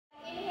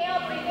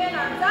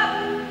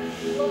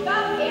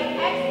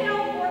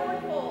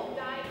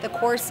The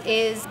course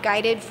is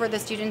guided for the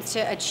students to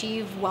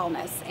achieve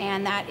wellness,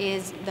 and that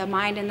is the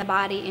mind and the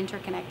body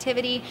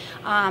interconnectivity,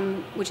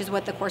 which is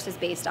what the course is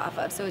based off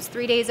of. So it's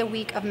 3 days a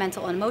week of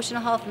mental and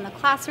emotional health in the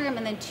classroom,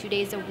 and then 2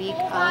 days a week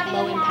of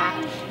low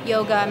impact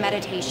yoga,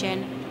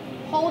 meditation.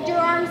 Hold your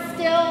arms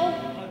still.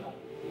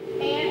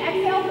 And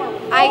exhale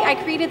forward. I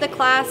created the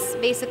class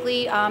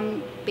basically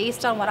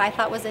based on what I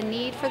thought was a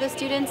need for the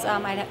students.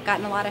 I'd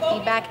gotten a lot of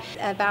feedback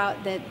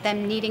about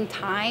them needing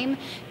time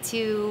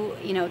to,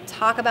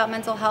 talk about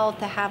mental health,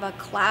 to have a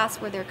class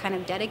where they're kind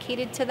of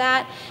dedicated to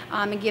that,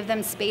 and give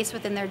them space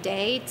within their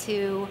day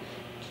to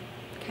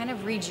kind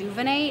of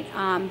rejuvenate,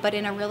 but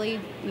in a really,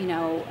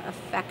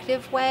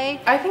 effective way.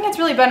 I think it's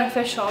really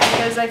beneficial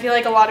because I feel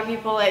like a lot of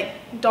people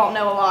don't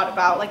know a lot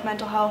about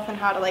mental health and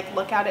how to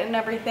look at it and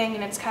everything,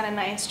 and it's kind of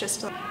nice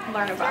just to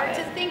learn about it.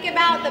 Start to think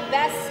about the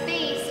best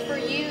space for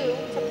you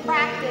to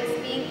practice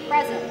being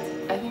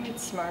present. I think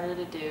it's smarter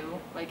to do,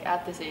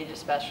 at this age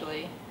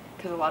especially,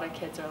 because a lot of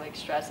kids are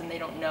stressed and they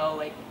don't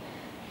know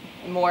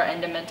more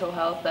into mental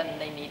health than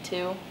they need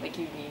to.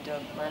 You need to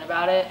learn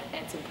about it,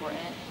 and it's important.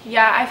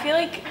 Yeah, I feel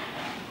like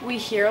we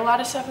hear a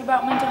lot of stuff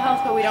about mental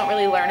health, but we don't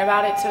really learn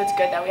about it, so it's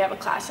good that we have a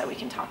class that we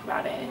can talk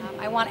about it.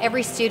 I want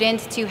every student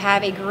to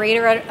have a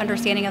greater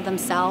understanding of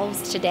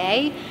themselves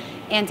today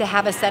and to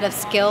have a set of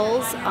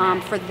skills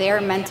for their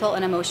mental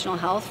and emotional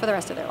health for the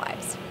rest of their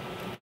lives.